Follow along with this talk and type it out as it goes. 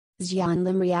Xian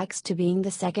Lim reacts to being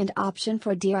the second option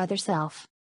for Dear Other Self.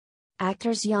 Actor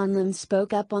Xian Lim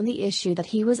spoke up on the issue that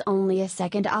he was only a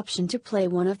second option to play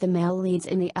one of the male leads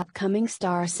in the upcoming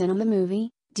Star Cinema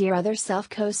movie, Dear Other Self,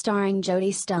 co-starring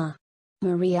Jodi Sta,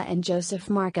 Maria and Joseph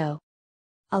Marco.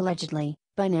 Allegedly,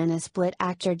 Banana Split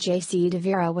actor JC de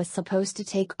Vera was supposed to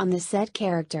take on the said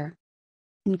character.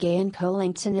 Ngayon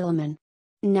co-linked to Nalaman,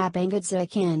 Nabanggit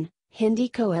akin, Hindi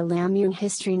ko alam yung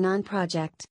history non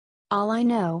project. All I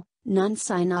know, nung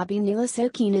sinabi nila sa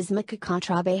akin is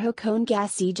makakatrabaho ko nga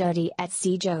si Jodi at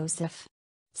si Joseph.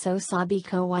 So sabi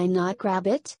ko, why not grab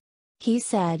it? He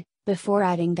said, before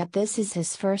adding that this is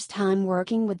his first time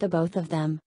working with the both of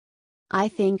them. I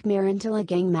think meron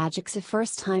talagang magic sa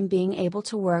first time being able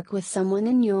to work with someone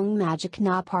in yung magic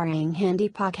na parang hindi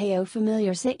pa kayo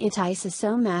familiar sa itay sa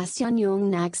so masyan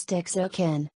yung nag-stick sa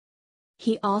akin.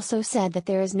 He also said that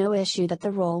there is no issue that the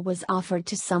role was offered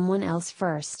to someone else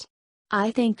first.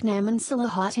 I think naman sa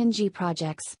lahat ng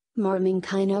projects, maraming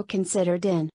kayo considered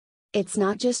in. It's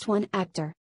not just one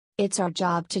actor. It's our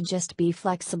job to just be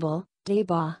flexible,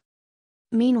 diba?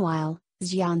 Meanwhile,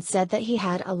 Xian said that he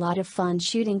had a lot of fun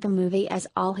shooting the movie as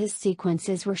all his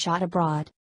sequences were shot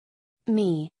abroad.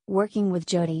 Me, working with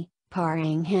Jodi,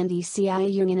 parang hindi siya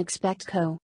yung in-expect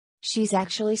ko. She's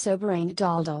actually sobrang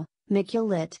daldal,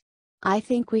 makulit. I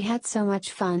think we had so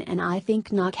much fun and I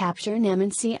think na-capture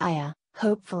naman siya,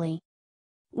 hopefully.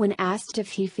 When asked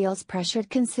if he feels pressured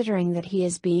considering that he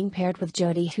is being paired with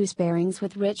Jodi, whose pairings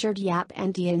with Richard Yap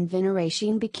and Dian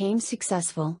Veneration became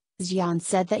successful, Xian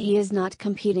said that he is not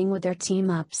competing with their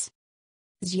team-ups.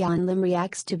 Xian Lim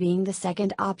reacts to being the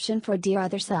second option for Dear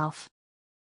Other Self.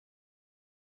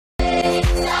 Hey,